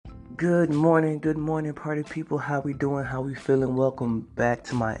Good morning, party people. How we doing? How we feeling? Welcome back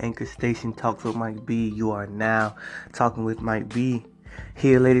to my anchor station, Talks with Mike B. You are now talking with Mike B.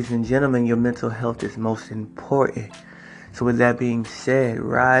 Here, ladies and gentlemen, your mental health is most important. So with that being said,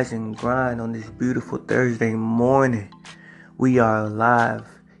 rise and grind on this beautiful Thursday morning. We are alive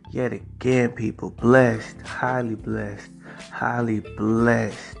yet again, people. Highly blessed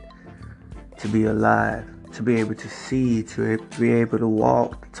to be alive, to be able to see, to be able to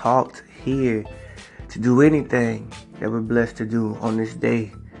walk, to talk, to hear, to do anything that we're blessed to do on this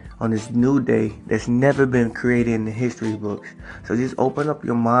day, on this new day that's never been created in the history books. So just open up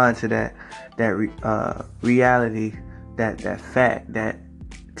your mind to that reality, that fact that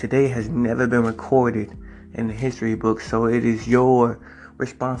today has never been recorded in the history books. So it is your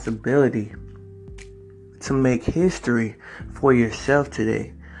responsibility to make history for yourself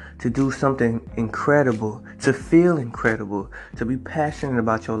today, to do something incredible, to feel incredible, to be passionate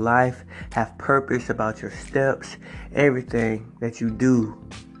about your life, have purpose about your steps, everything that you do.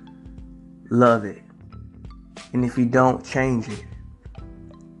 Love it. And if you don't, change it.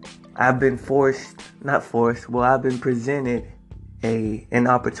 I've been I've been presented an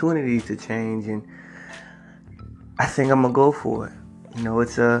opportunity to change, and I think I'm gonna go for it.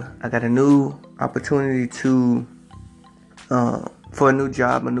 I got a new opportunity for a new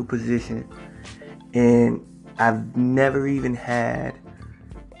job, a new position, and I've never even had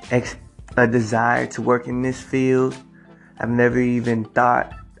a desire to work in this field. I've never even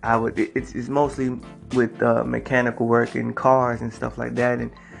thought I would. It's mostly with mechanical work in cars and stuff like that,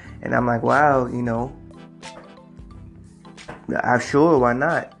 and I'm like, wow, I'm sure, why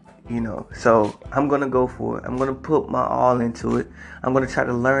not? So I'm gonna go for it. I'm gonna put my all into it. I'm gonna try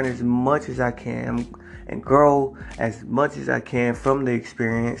to learn as much as I can and grow as much as I can from the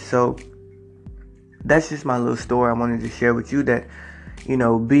experience. So that's just my little story I wanted to share with you, that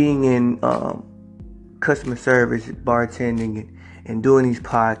being in customer service, bartending, and doing these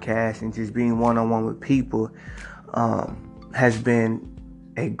podcasts and just being one-on-one with people has been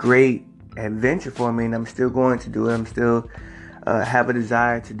a great adventure for me, and I'm still going to do it. I'm still have a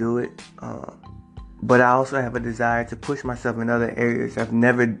desire to do it, but I also have a desire to push myself in other areas I've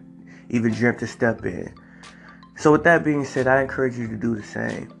never even dreamt to step in. So with that being said, I encourage you to do the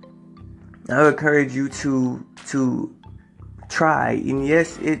same. I encourage you to try, and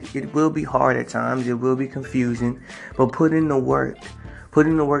yes, it will be hard at times, it will be confusing, but put in the work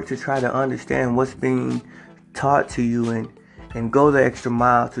to try to understand what's being taught to you, and go the extra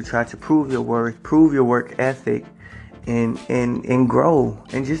mile to try to prove your worth, prove your work ethic, and grow,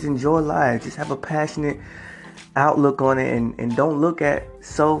 and just enjoy life. Just have a passionate outlook on it, and don't look at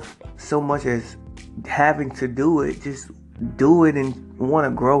so much as having to do it. Just do it and want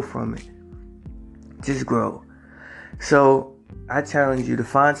to grow from it. Just grow. So I challenge you to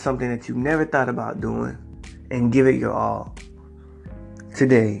find something that you've never thought about doing and give it your all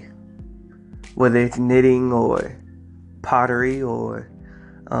today, whether it's knitting or pottery or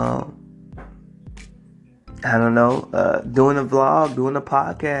doing a vlog, doing a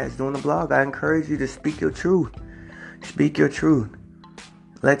podcast, doing a blog. I encourage you to speak your truth. Speak your truth.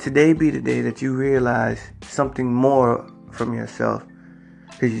 Let today be the day that you realize something more from yourself,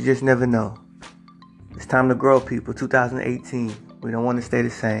 because you just never know. It's time to grow, people. 2018. We don't want to stay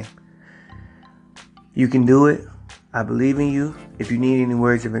the same. You can do it. I believe in you. If you need any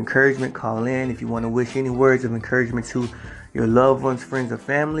words of encouragement, call in. If you want to wish any words of encouragement to your loved ones, friends, or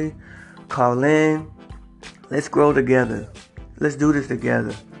family, call in. Let's grow together. Let's do this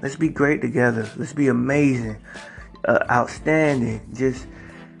together. Let's be great together. Let's be amazing, outstanding. Just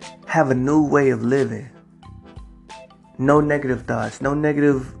have a new way of living. No negative thoughts, no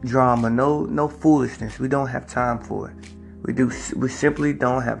negative drama, no foolishness. We don't have time for it. We simply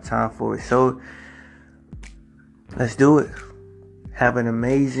don't have time for it. So let's do it. Have an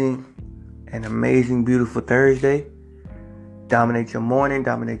amazing, beautiful Thursday. Dominate your morning,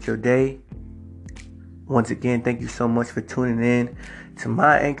 dominate your day. Once again, thank you so much for tuning in to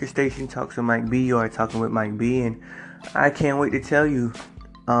my anchor station, Talks with Mike B. You are talking with Mike B. And I can't wait to tell you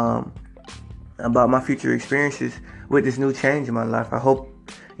about my future experiences with this new change in my life. I hope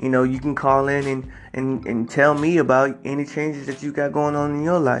you can call in and tell me about any changes that you got going on in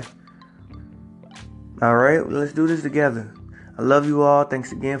your life. All right, let's do this together. I love you all.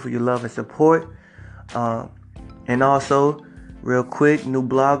 Thanks again for your love and support. And also, real quick, new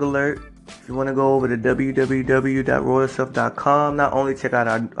blog alert. If you want to go over to www.royalself.com, not only check out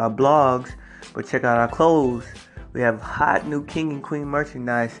our blogs, but check out our clothes. We have hot new King and Queen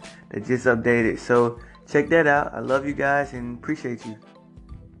merchandise that just updated. So check that out. I love you guys and appreciate you.